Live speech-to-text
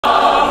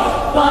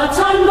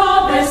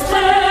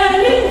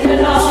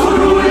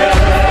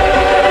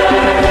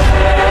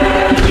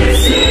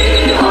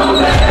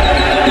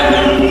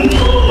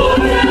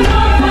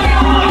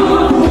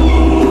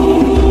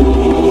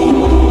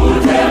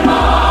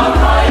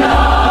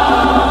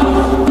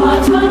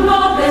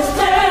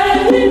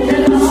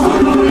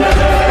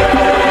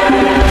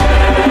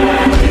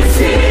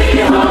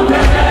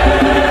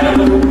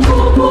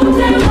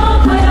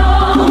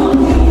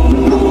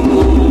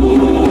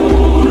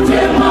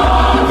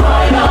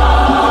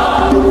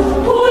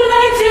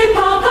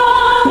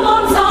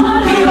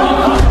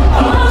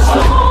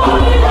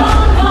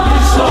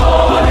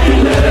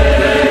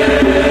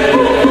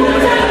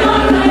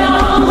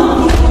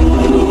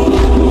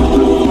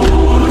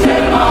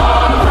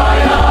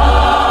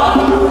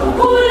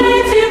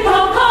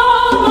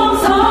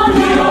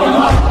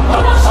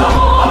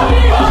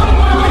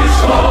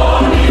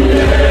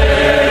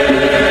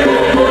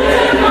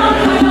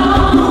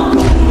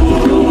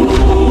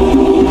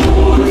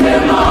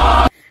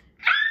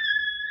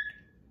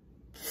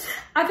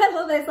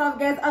myself,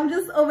 guys. I'm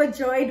just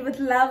overjoyed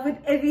with love, with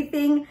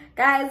everything.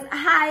 Guys,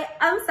 hi,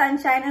 I'm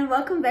Sunshine and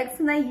welcome back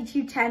to my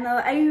YouTube channel.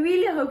 I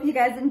really hope you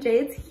guys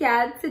enjoyed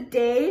here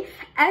today.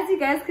 As you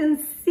guys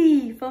can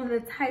see from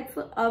the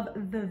title of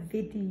the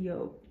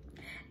video,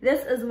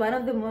 this is one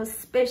of the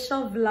most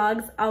special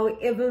vlogs I will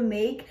ever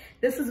make.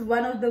 This is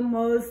one of the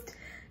most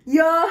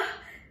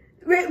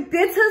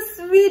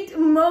bittersweet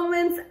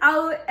moments I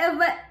will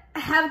ever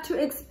have to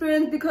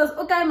experience, because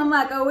okay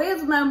mama,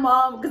 where's my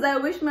mom? Because I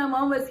wish my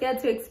mom was here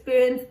to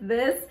experience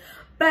this.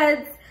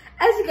 But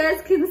as you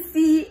guys can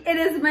see, it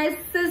is my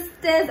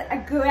sister's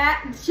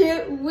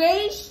graduation,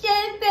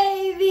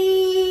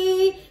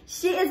 baby.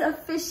 She is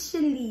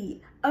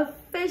officially a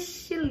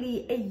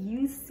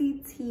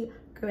UCT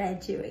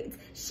graduate.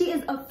 She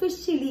is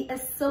officially a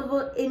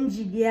civil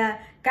engineer.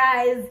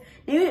 Guys,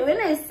 when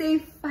I say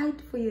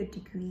fight for your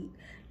degree,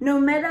 no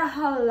matter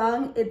how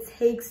long it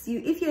takes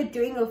you, if you're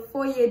doing a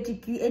 4-year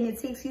degree and it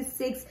takes you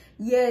 6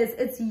 years,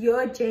 it's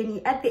your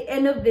journey. At the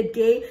end of the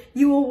day,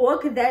 you will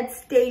walk that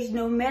stage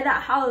no matter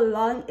how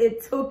long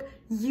it took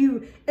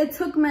you. It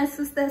took my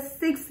sister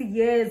 6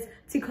 years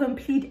to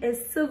complete a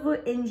civil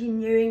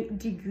engineering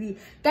degree.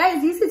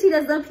 Guys, UCT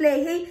does not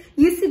play. Hey,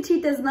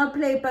 UCT does not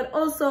play. But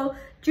also,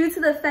 due to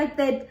the fact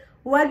that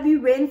what we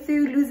went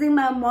through, losing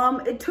my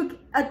mom, it took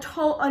a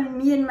toll on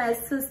me and my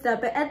sister.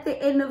 But at the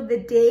end of the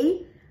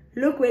day,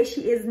 look where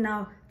she is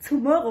now.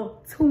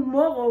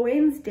 Tomorrow,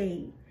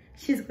 Wednesday,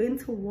 she's going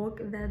to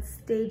walk that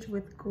stage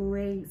with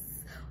grace.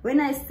 When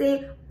I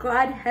say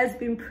God has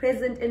been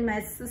present in my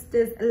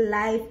sister's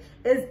life,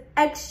 is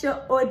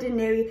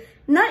extraordinary.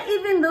 Not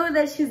even though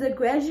that she's a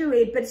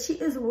graduate, but she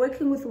is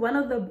working with one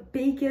of the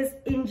biggest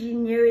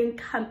engineering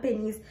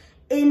companies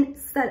in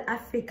South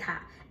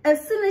Africa.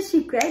 As soon as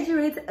she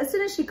graduated, as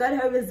soon as she got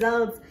her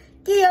results,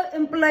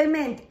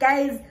 employment.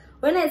 Guys,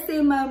 when I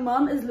say my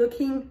mom is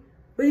looking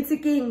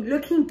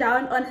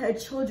down on her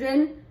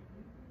children,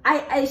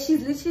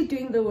 she's literally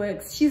doing the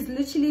works. She's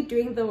literally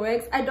doing the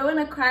works. I don't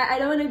want to cry. I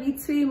don't want to be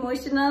too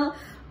emotional,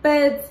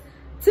 but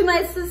to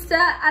my sister,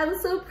 I'm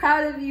so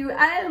proud of you.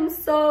 I am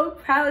so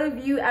proud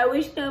of you. I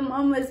wish my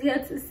mom was here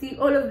to see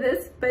all of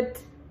this, but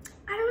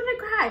I don't want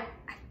to cry.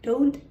 I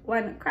don't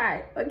want to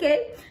cry,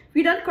 okay?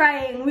 We're not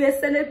crying. We are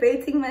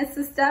celebrating my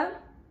sister.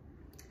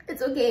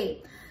 It's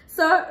okay.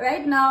 So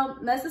right now,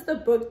 my sister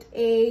booked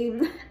a... I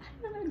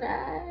don't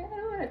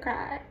want to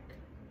cry.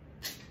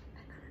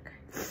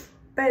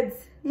 But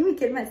let me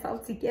get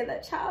myself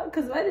together, child,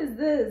 because what is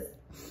this?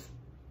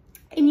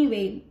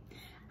 Anyway,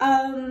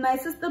 my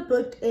sister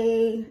booked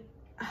a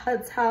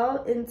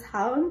hotel in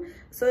town,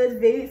 so it's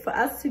very for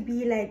us to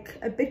be like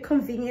a bit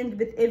convenient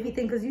with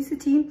everything, because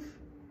UCT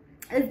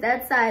is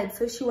that side.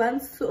 So she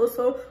wants to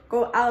also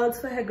go out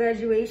for her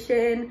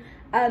graduation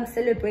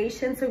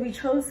celebration, so we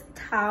chose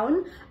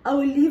town. I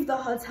will leave the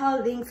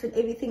hotel links and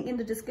everything in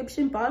the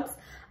description box.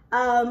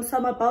 So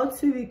I'm about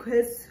to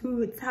request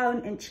to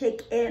town and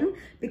check in,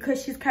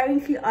 because she's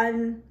currently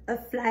on a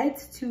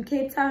flight to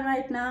Cape Town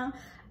right now.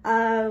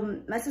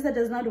 My sister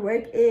does not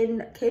work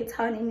in Cape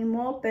Town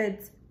anymore,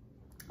 but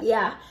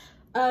yeah,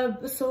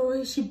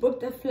 so she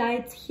booked a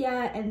flight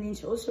here, and then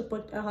she also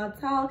booked a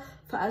hotel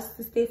for us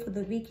to stay for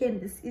the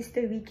weekend, this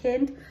Easter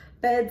weekend.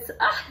 But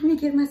let me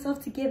get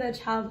myself together,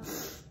 child.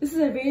 This is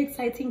a very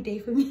exciting day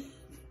for me.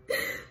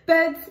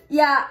 But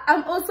yeah,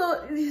 I'm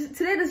also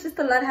today there's just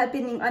a lot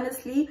happening,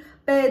 honestly.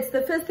 But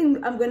the first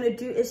thing I'm gonna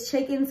do is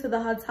check into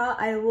the hotel.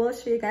 I will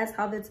show you guys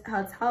how the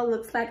hotel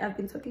looks like. I've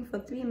been talking for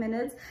 3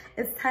 minutes.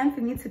 It's time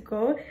for me to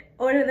go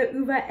order the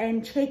Uber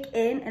and check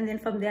in, and then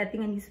from there I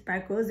think I need to buy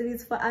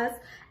groceries for us,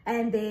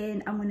 and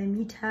then I'm gonna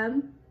meet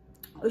her,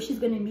 or she's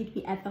gonna meet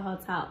me at the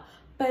hotel.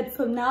 But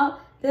for now,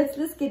 let's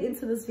get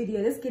into this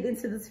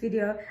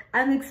video.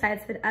 I'm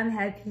excited, I'm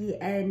happy,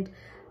 and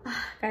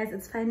guys,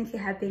 it's finally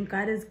happening.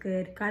 God is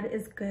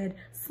good.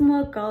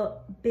 Small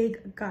girl,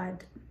 big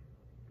God,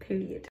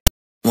 period.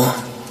 1,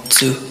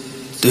 2,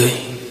 3.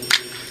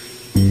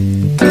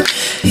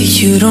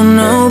 You don't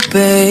know,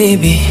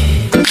 baby,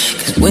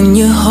 'cause when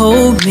you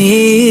hold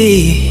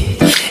me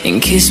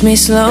and kiss me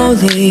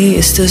slowly,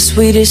 it's the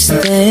sweetest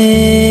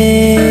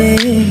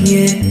thing,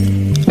 yeah.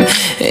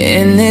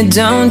 And it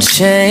don't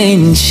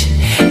change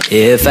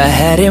if I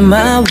had it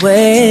my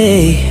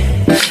way,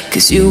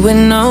 'cause you would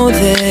know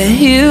that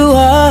you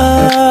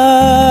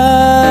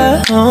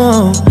are.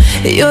 Oh,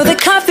 you're the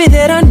coffee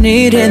that I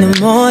need in the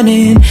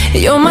morning.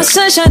 You're my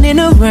sunshine in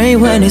the rain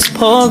when it's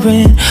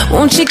pouring.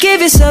 Won't you give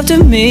yourself to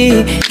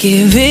me?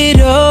 Give it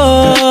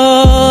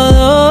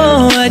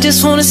all. I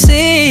just wanna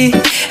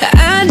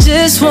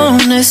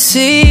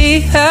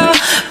see how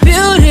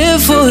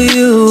beautiful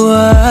you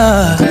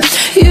are.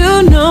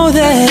 You know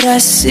that I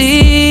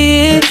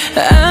see it.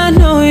 I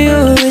know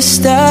you're a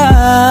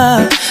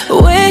star.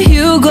 Where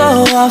you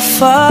go, I'll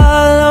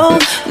follow,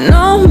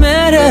 no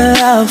matter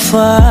how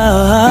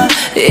far.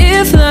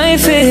 If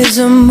life is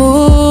a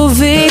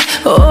movie,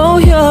 oh,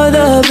 you're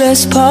the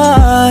best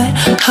part.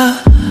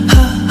 Ha,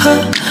 ha,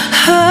 ha,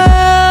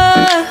 ha.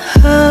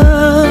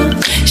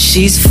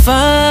 She's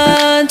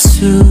fine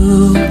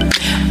too,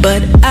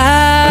 but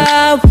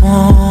I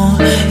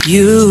want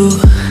you.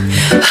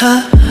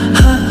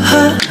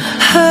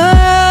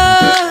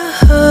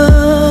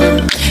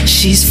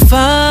 She's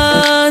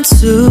fine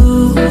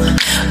too,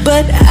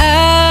 but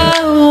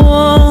I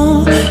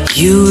want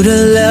you to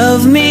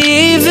love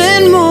me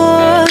even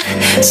more.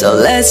 So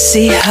let's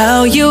see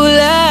how you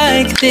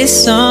like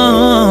this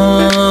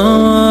song.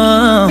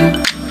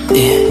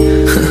 Yeah.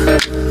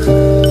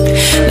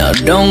 Now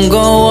don't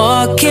go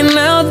walking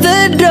out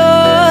the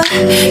door,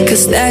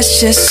 'cause that's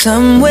just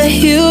somewhere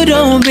you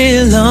don't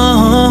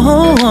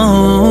belong.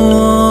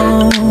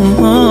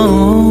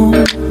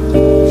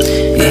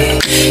 Yeah.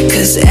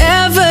 'Cause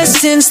ever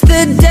since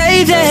the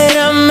day that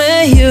I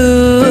met you,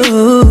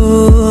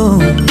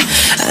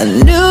 I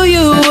knew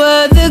you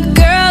were the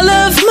girl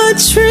of my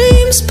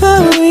dreams,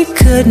 but we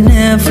could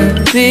never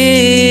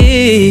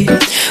be.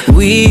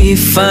 We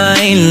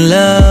find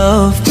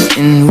love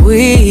and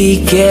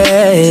we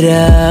get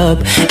up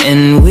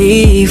and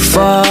we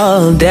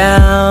fall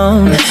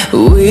down.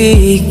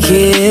 We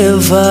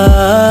give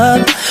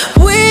up.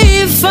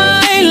 We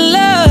find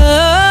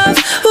love,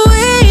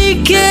 we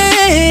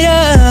get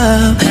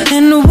up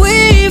and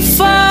we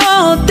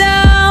fall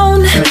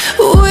down.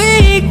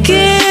 We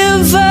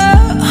give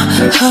up.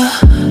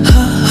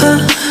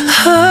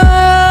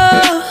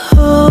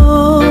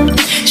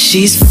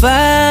 She's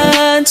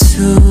fine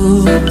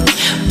too,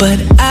 but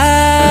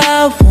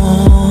I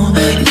want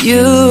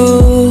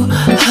you.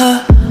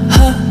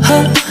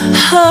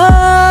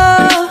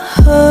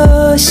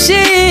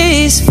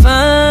 She's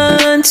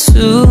fine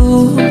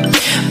too,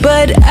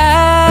 but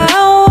I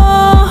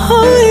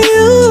want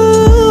you.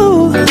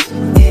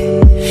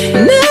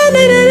 No,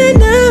 no, no,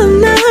 no,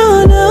 no,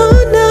 no,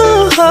 no,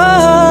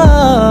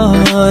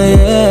 oh,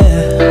 yeah,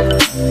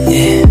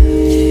 yeah.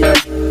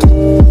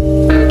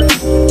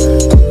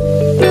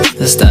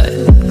 Let's start.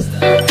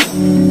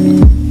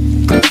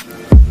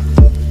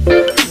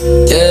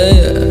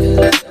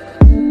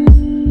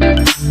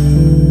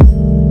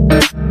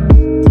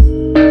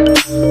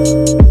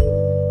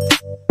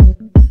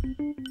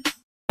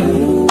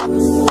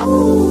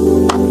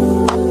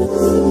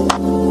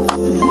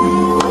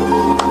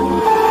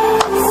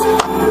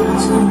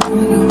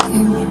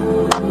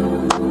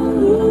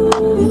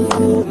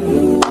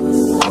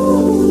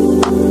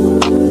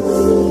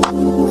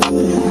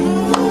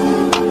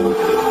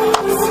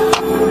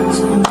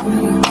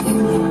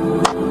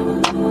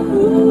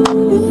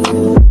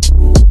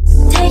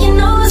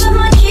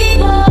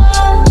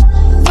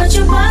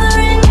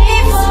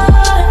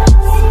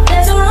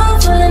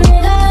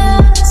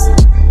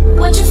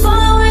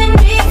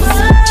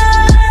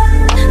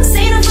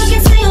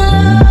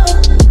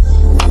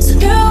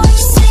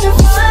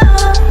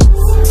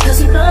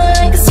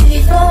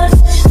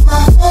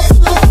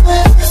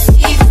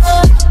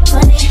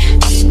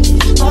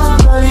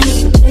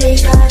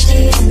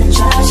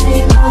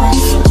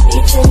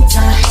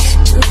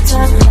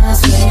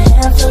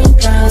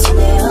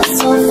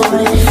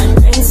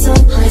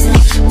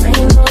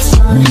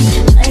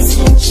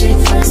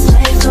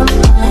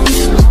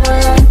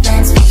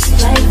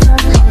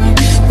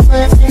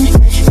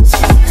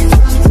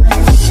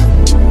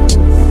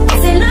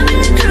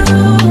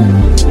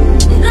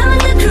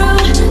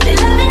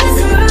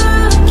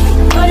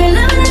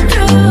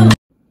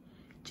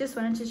 Just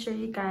wanted to show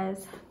you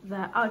guys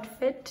the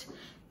outfit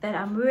that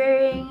I'm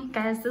wearing.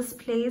 Guys, this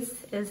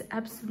place is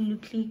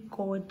absolutely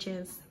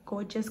gorgeous,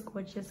 gorgeous,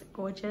 gorgeous,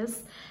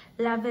 gorgeous.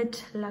 Love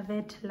it, love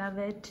it, love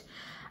it.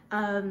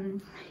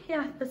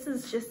 Yeah, this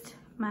is just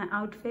my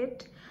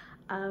outfit.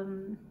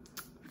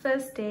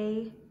 First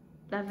day,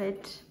 love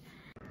it.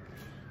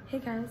 Hey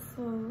guys,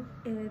 so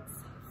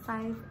it's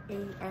 5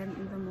 a.m.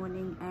 in the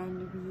morning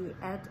and we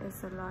at a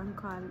salon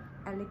called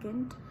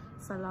Elegant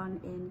Salon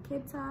in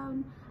Cape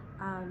Town,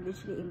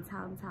 literally in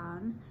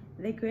town.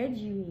 The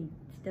graduate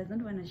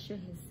doesn't want to show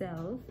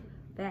herself,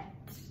 but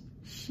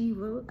she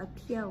will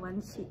appear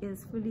once she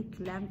is fully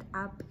glammed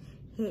up,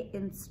 hair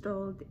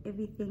installed,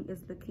 everything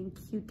is looking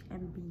cute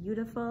and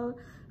beautiful.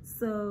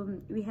 So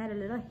we had a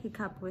little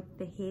hiccup with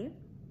the hair.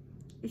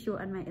 If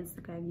you're on my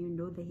Instagram, you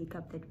know the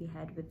hiccup that we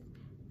had with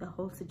the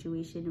whole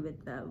situation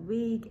with the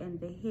wig and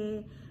the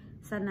hair.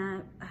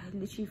 Sana, I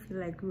literally feel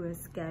like we were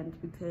scammed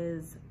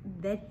because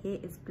that hair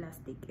is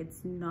plastic.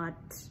 It's not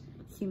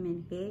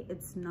human hair.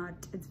 It's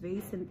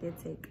very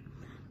synthetic.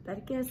 But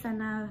okay,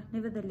 Sana,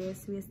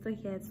 nevertheless, we're still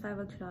here. It's 5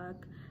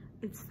 o'clock.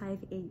 It's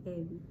 5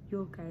 a.m.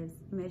 Yo guys,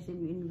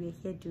 imagine when we're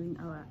here doing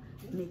our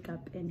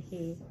makeup and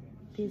hair.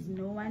 There's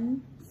no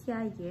one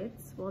here yet.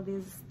 Well,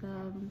 there's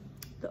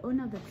the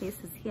owner of the place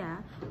is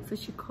here, so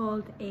she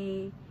called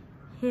a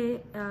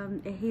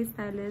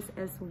hairstylist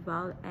as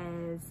well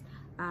as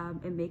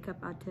a makeup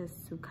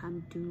artist to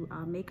come do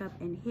our makeup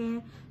and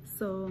hair.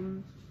 So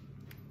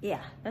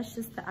yeah, that's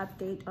just the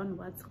update on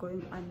what's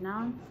going on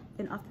now.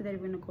 Then after that,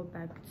 we're gonna go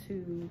back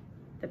to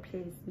the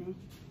place.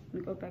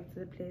 We go back to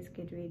the place,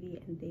 get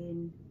ready, and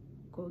then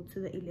go to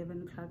the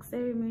 11 o'clock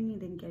ceremony.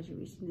 Then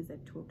graduation is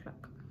at 2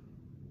 o'clock.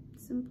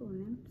 Simple,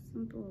 man.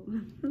 Simple.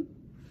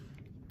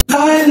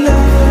 I love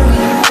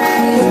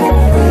you.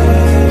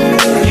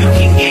 You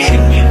can get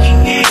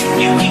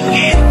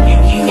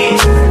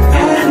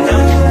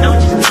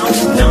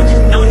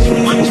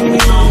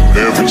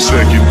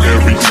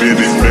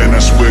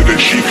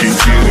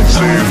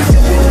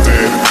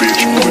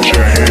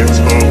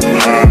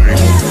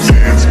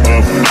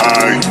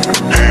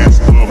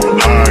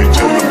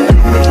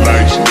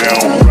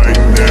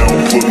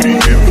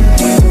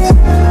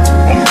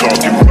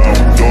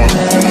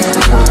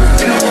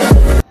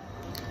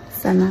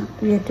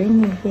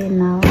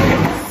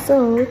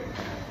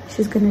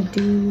she's gonna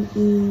do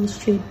a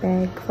straight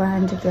back for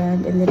 100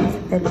 rand, and then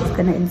after that she's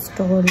gonna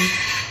install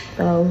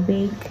the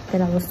wig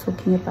that I was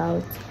talking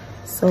about.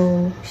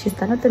 So she's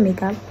done with the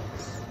makeup,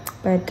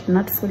 but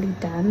not fully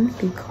done,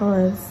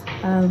 because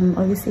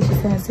obviously she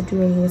still has to do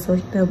her hair. So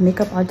the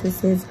makeup artist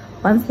says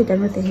once they're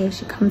done with the hair,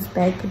 she comes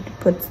back and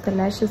puts the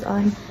lashes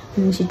on,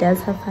 and then she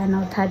does her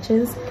final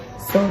touches.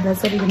 So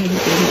that's what we're gonna be doing.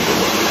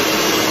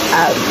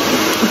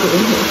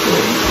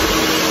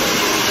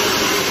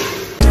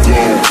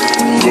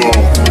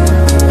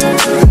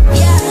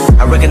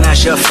 I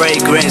recognize your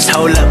fragrance.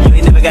 Hold up, you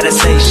ain't never gotta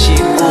say shit.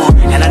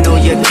 And I know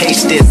your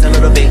taste is a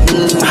little bit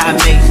high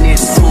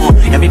maintenance.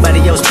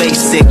 Everybody else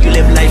basic. You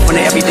live life on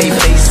an everyday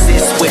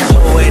basis with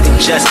poetic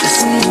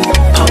justice.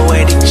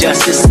 Poetic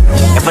justice.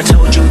 If I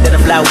told you that a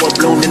flower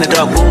bloomed in a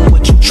dark room,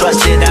 would you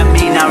trust it? I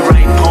mean, I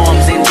write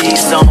poems in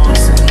these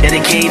songs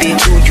dedicated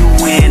to you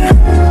when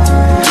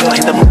you're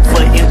in the mood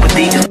for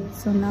empathy.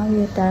 So now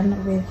we're done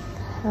with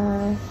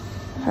her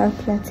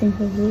plaiting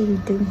her hair. We're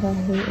doing her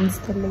hair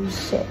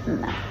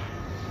installation.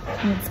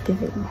 It's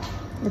giving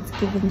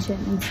gem.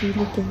 It's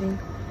really giving.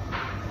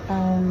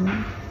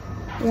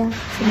 Yeah,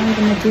 so now I'm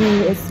gonna do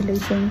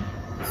installation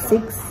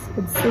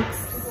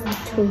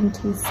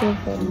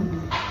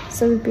 6:27.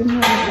 So we've been here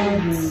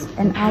about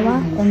an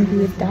hour and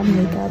we've done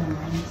makeup.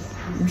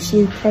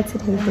 She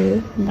plaited her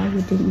hair. Now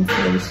we're doing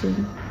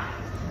installation.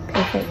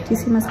 Perfect. You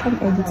see, must come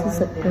early to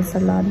the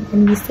salon,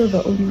 and we're still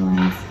the only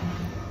ones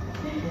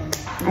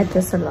at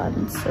the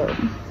salon. So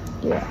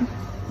yeah.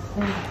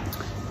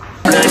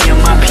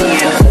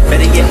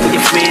 Better yet with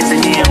your friends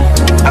and them.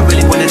 I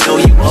really wanna know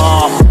you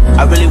all.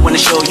 I really wanna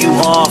show you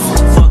off.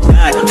 Fuck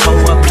that,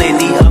 pour up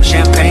plenty of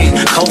champagne.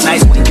 Cold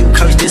nights when you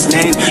curse this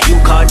name. You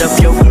called up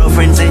your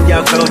girlfriends and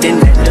y'all curled in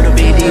that little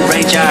bitty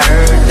range. I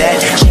heard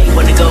that she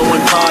wanna go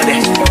and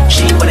party.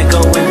 She wanna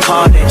go and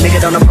party. Nigga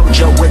don't approach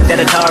her with that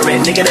Atari.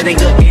 Nigga that ain't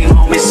good game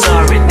home is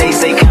sorry. They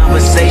say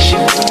conversation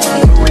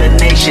rule a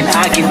nation.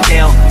 I can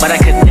tell, but I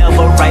could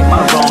never right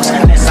my wrongs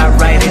unless I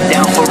write it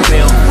down for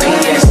real.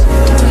 P.S.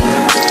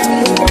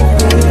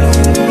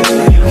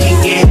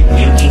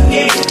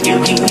 You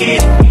can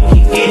get it.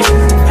 And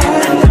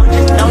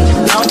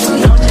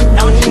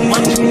don't you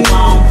what you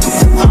want.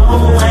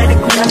 Oh, what it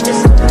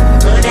just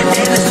put it in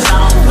the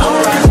song.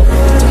 Alright.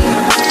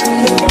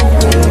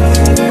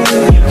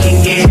 You can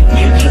get it.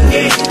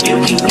 And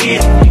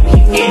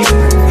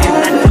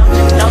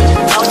don't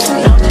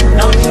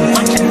you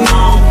what you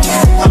want.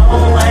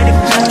 Oh, what it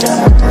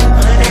just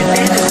put it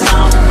in the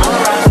song.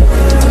 Alright.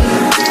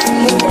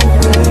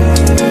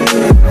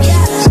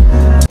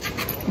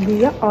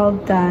 We are all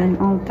done.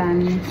 Oh,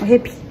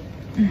 happy.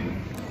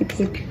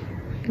 Happy.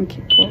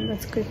 Okay, cool.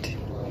 That's good.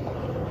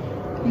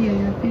 Yeah,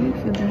 you're paying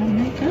for the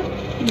makeup.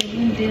 You're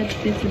going there to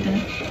pay for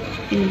that.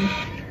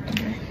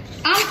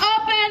 I'm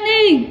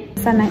opening!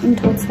 Sana, in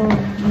total,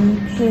 we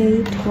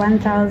paid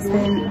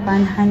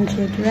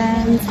 1,100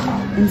 rand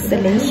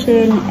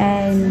installation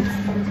and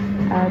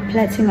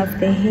plaiting of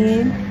the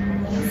hair.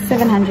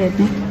 700,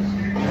 ne?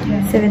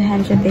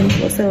 700. Then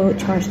she also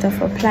charged us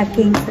for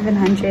plucking.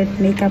 700.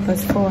 Makeup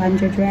was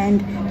 400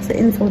 rand. So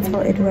in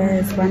total it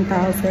was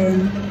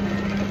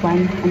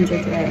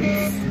 1,100 rand.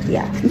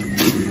 Yeah.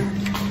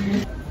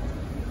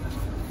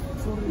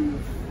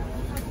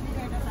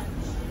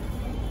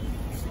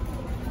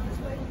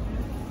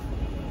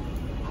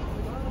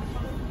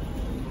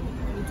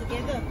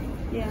 Together?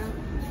 Yeah.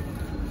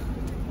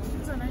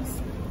 So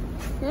nice.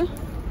 Yeah.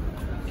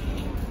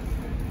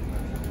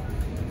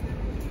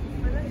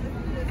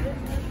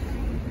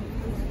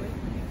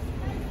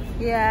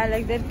 Yeah,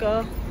 like that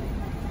girl.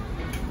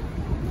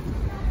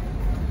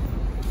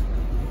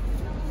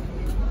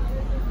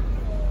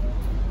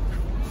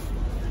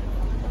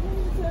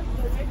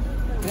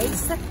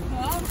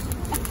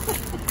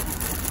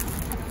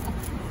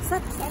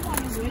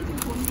 Someone is waiting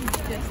for me.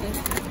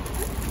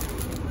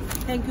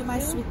 Thank you, my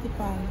sweetie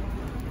pie.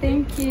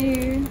 Thank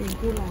you.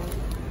 Thank you, love.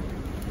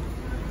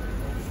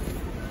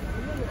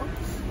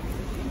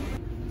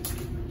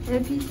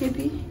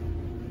 Happy?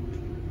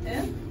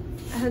 Yeah?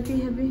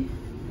 Happy?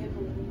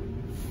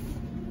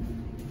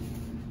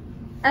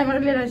 I'm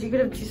really glad you could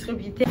have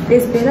distributed.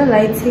 There's better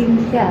lighting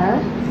here.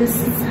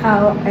 This is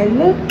how I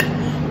look.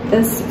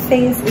 This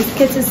face is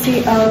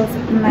courtesy of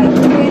my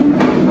twin.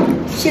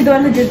 She's the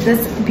one who did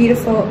this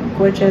beautiful,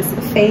 gorgeous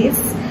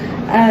face.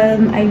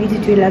 I really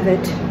do love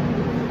it.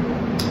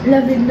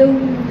 Love it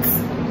loads.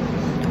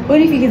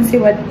 Only if you can see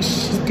what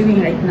she's doing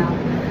right now.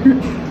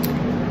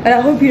 But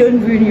I hope you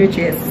don't ruin your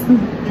dress.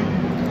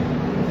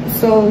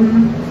 So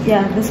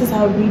yeah, this is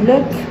how we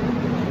look.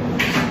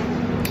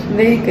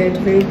 Very good,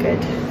 very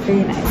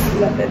nice.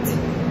 Love it.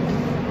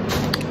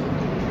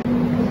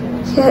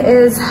 Here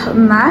is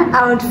my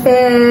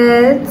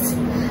outfit.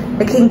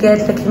 Looking good.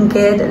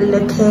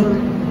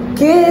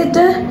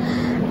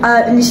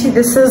 Initially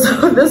this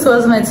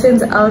was my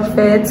twin's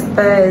outfit,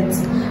 but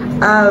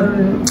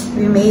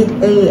we made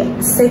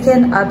a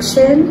second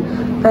option.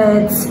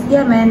 But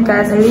yeah, man,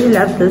 guys, I really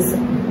love this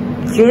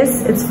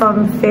dress. It's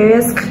from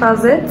Various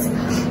Closets.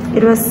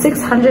 It was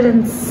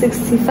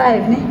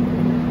 665, ne?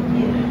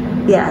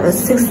 yeah, the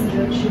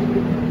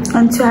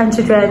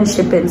 200 rand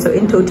shipping, so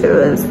in total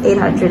it was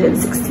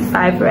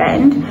 865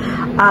 rand.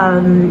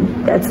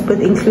 That's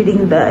with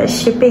including the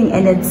shipping,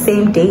 and it's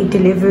same day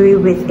delivery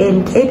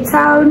within Cape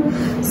Town.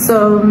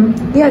 So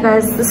yeah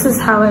guys, this is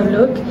how I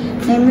look.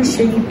 Let me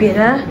show you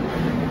better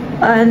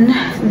on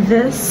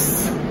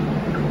this.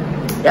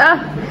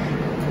 Yeah,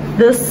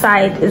 this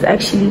side is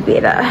actually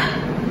better.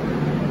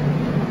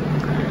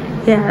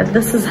 Yeah,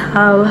 this is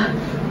how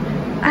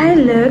I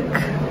look.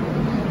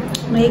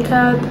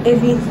 Makeup,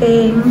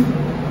 everything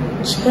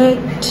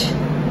checked.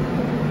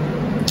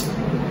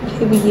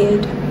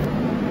 Period.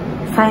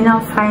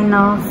 Final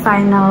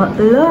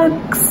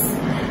looks.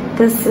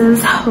 This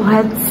is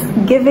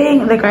what's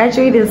giving. The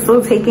graduate is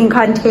still taking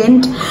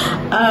content.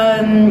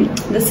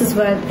 This is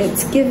what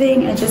it's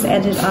giving. I just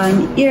added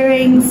on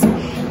earrings.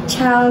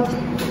 Child,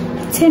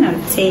 10 out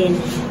of 10.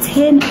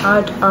 10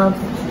 out of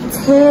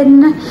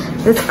 10.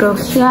 This girl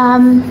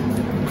here.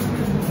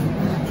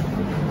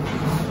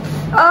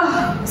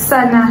 Oh,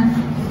 Sana.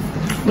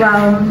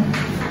 Wow.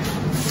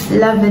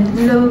 Love it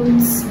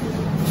loads.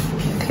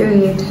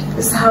 Period.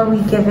 This is how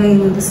we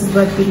giving. This is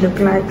what we look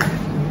like.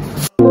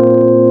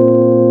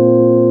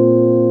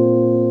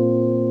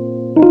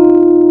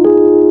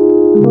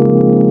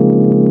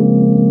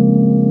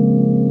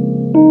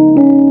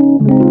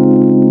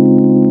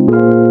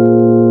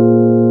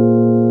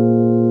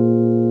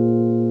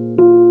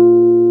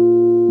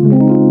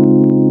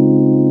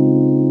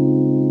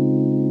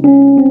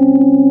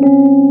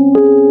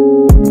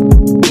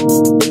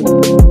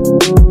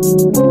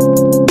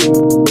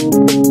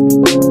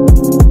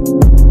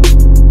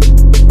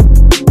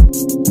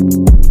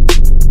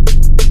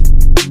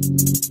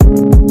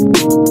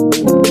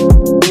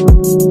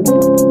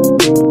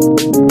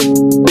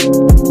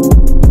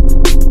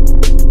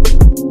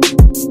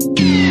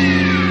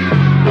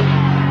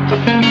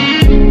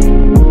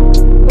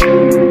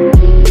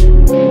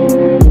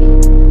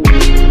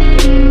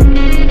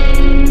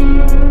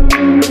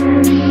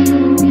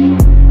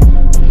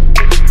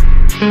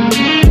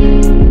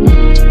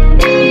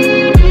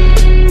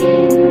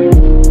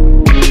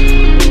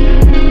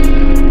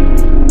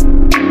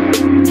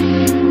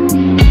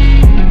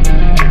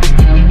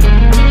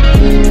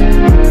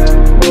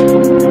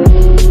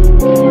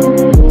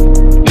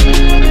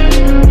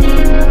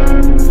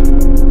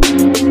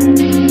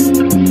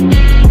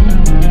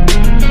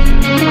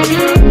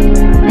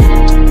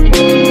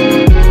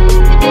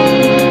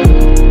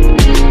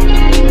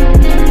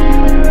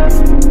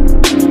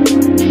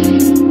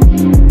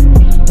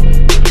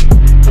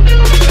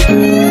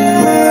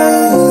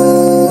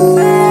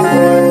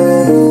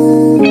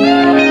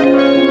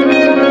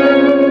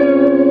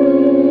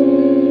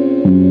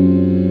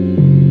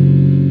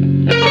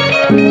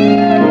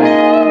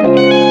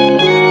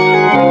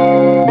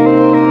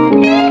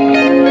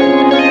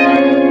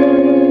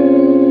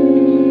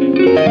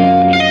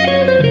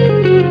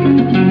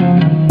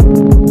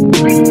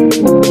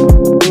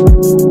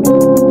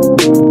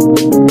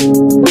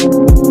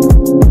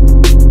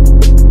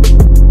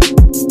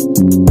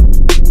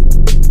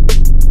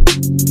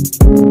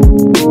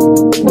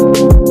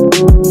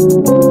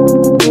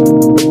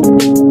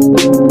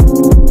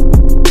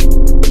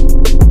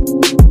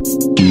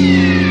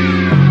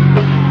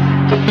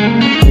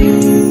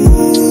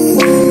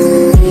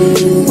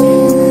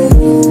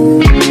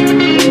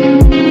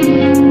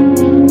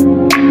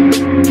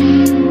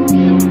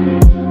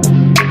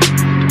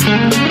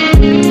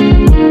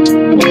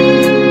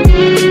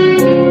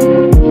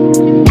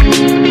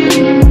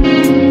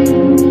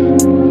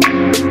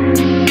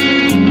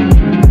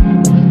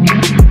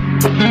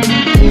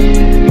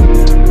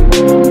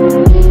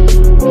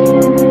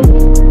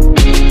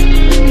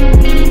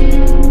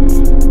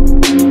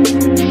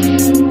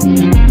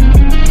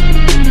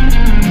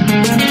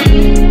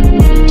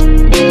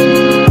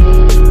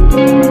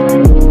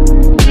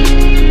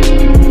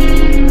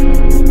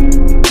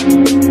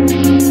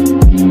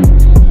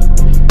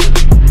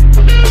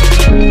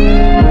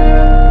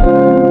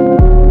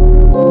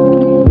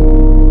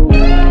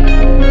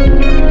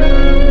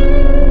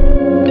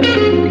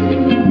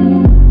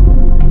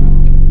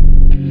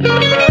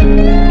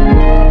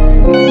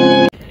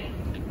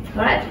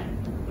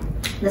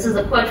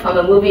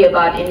 A movie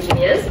about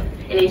engineers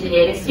and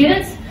engineering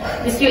students.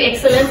 Pursue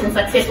excellence and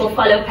success will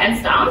follow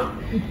hands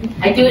down.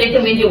 I do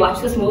recommend you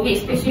watch this movie,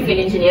 especially if you're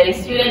an engineering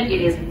student.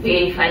 It is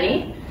very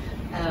funny,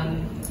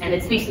 and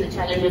it speaks to the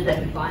challenges that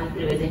we've gone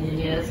through as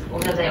engineers,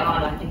 although they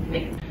are, I think,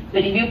 big.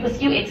 But if you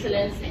pursue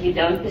excellence and you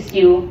don't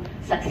pursue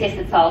success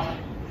itself,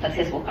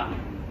 success will come.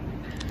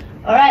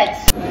 All right.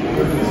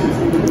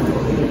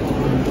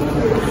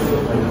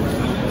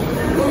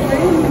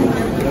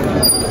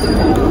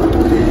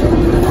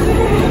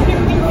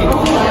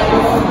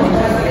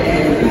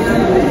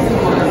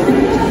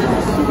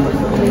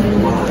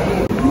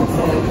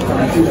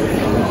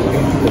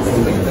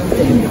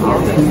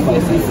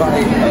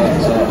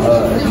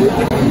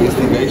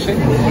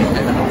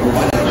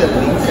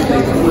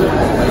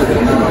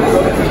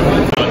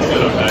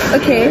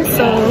 Okay,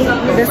 so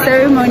the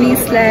ceremony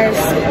 /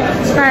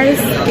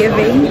 prize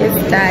giving is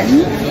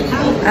done.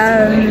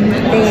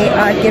 They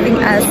are giving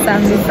us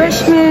some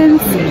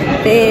refreshments.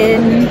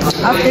 Then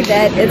after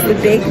that, it's a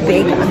big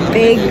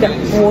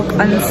walk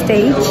on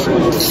stage.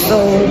 So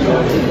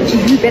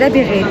you better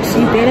be ready.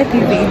 You better be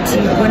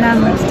ready.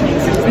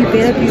 You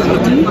better be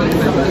ready.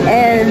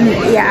 And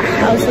yeah,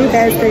 I'll show you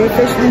guys the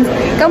refreshments.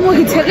 Come on,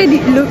 it's already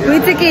look.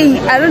 We're taking.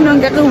 I don't know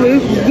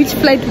which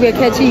flight we're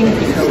catching.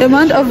 The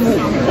amount of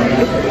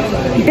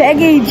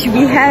baggage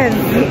we have.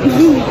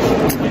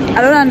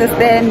 I don't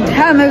understand.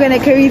 How am I gonna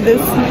carry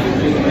this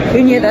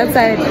when you're that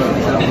side?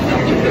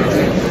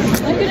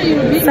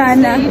 You'll be on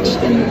stage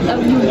and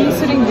you'll be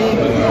sitting there,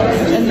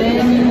 and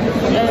then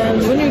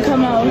when you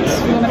come out,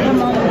 you're gonna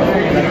come out,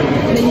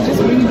 and then you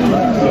just bring them.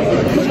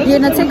 You're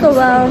gonna take a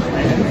while.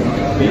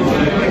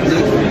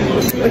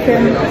 Okay.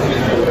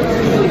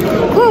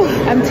 Whew.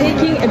 I'm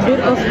taking a bit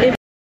of it.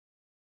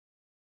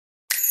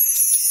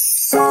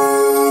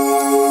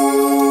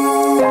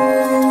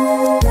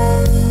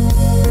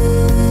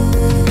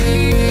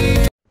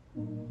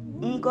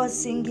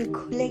 Nkosi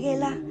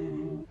ngikhulekela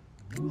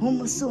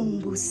uma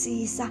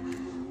usungibusisa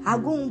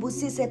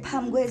akungibusise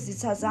phambi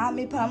kwezitha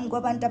zami phambi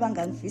kwabantu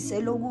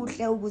abangangifisela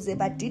okuhle ukuze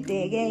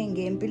badideke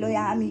ngempilo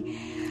yami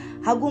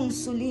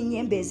akungisula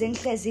inyembezi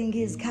engihlezi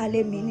ngizikhale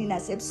emini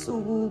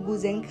nasebusuku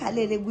ukuze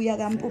ngikhalele kuya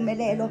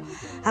kaMpumelelo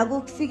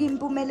akufika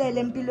impumelelo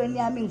empilweni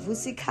yami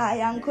ngivusa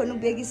ikhaya ngikhona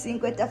ukubeka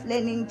isinkwa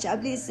etafuleni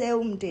ngijabulise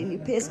umndeni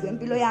phezulu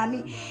kwempilo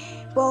yami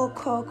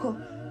bokhokho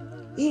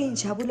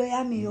injabulo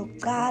yami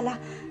yokuqala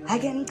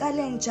ake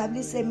ngiqale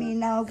ngijabulise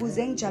mina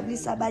ukuze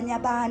ngijabulise abanye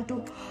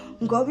abantu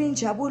ngoba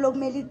injabulo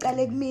kumele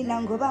iqale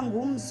kumina ngoba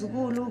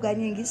ngumzukulu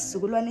kanye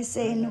ngisizukulwane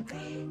senu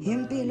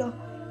impilo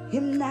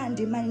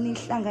imnandi manje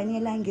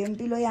nihlanganyela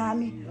ngempilo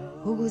yami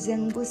ukuze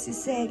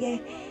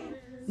ngibusiseke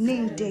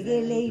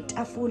ningidekele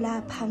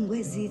itafula phambi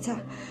kwezitha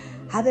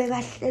abe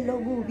bahlela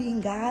kubi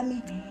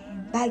ngami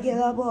bake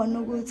babona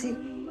ukuthi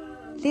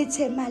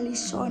lithe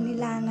malishona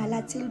ilanga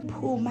lathi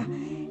liphuma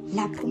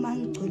laphuma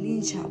ngigcwele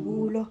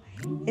injabulo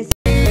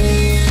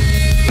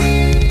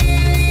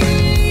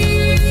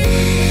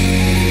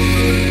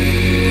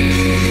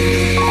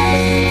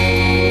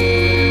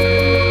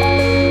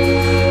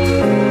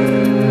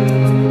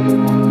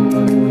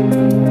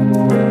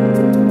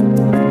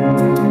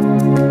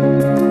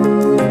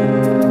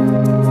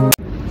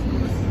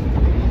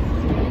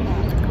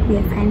We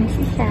are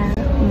finally here,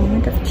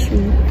 moment of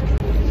truth.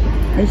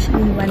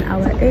 Actually 1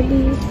 hour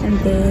early, and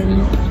then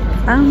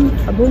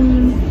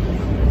boom,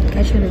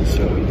 catch a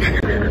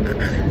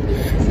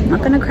I'm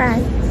not gonna cry,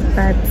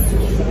 but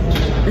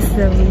this is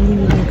a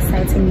really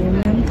exciting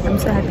moment. I'm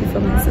so happy for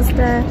my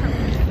sister,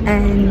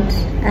 and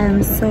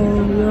so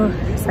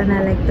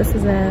Sana, like, this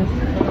is a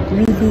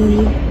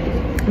really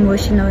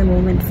emotional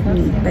moment for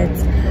me, but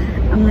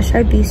I'm gonna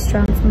try to be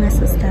strong for my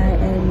sister.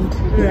 And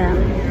yeah,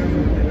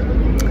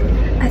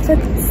 I thought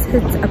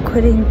it's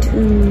according to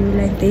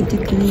like their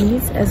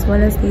degrees as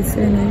well as their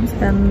surnames.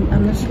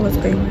 I'm not sure what's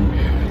going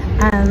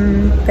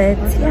on. But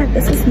yeah,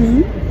 this is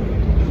me,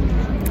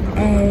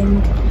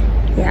 and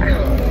yeah,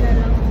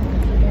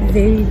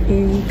 very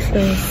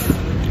close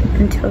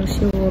until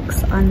she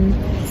walks on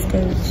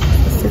stage.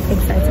 Super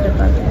excited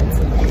about that.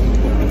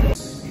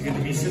 You're going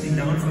to be sitting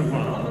down for a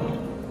while,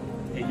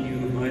 and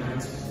you might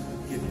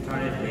get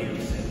tired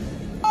later.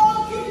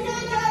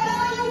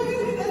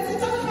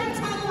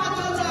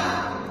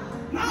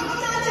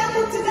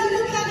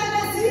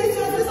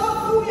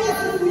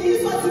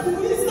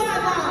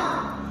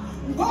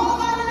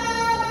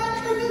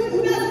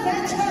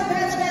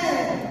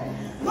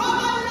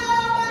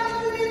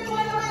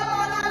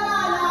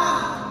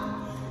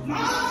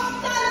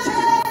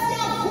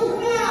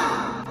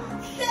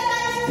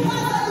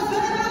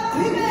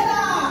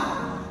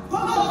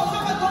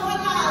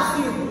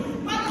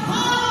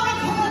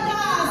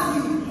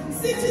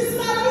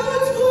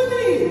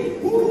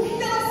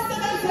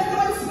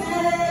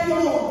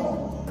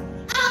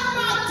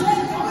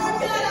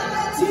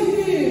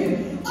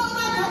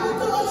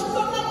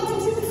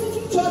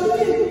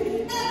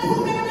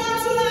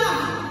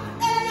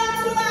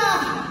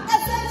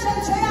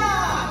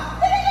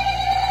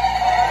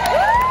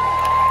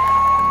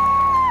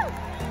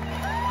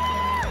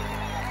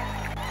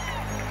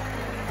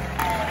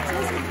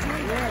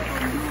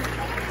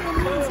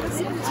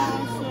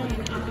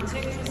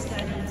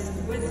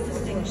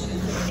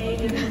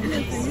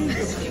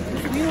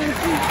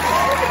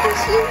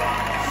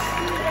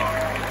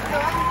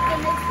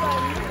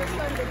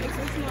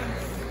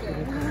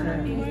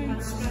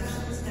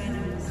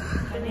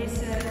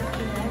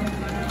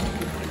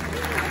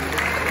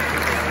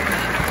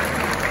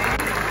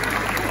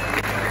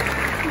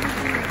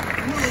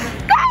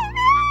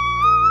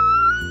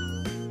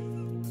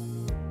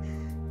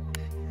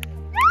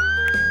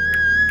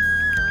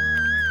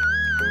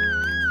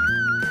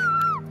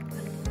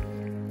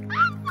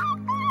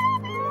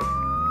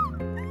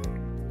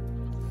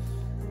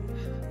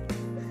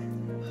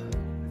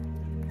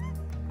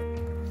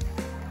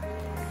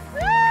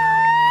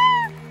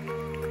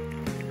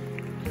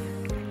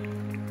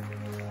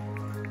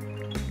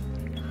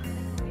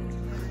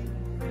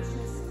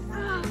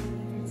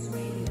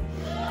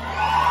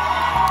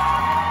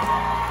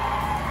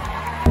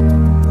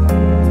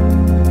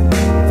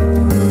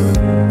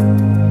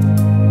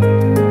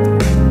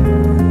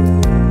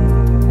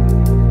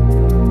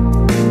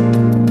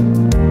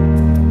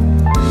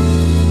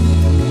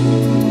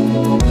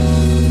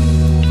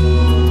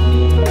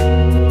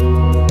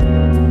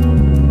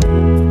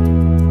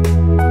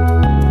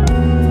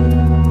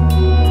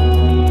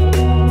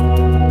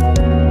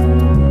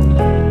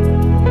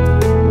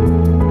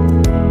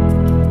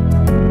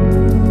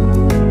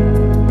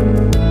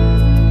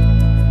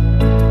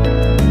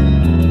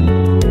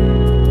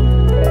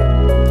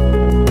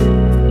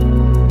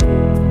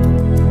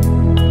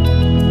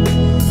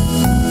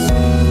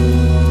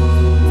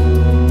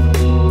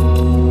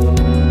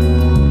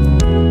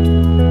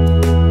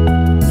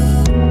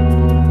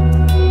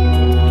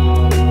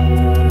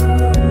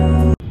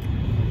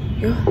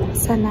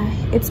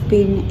 it's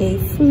been a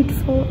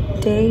fruitful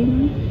day.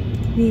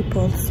 We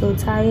both so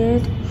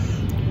tired.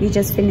 We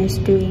just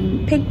finished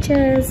doing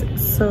pictures,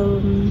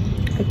 so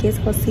I guess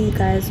I'll see you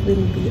guys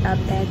when we are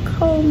back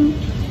home.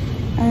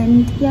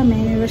 And yeah,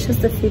 man, it was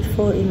just a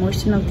fruitful,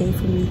 emotional day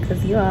for me,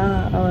 because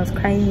I was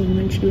crying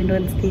when she went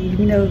on stage,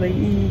 you know, like,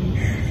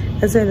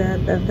 that's why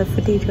the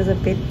footage was a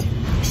bit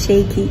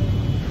shaky.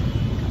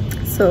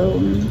 So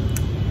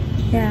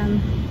yeah,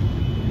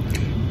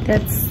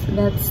 that's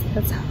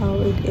how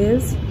it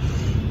is.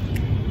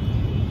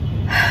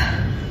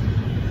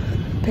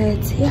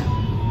 But yeah,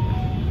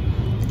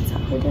 that's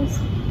how it is.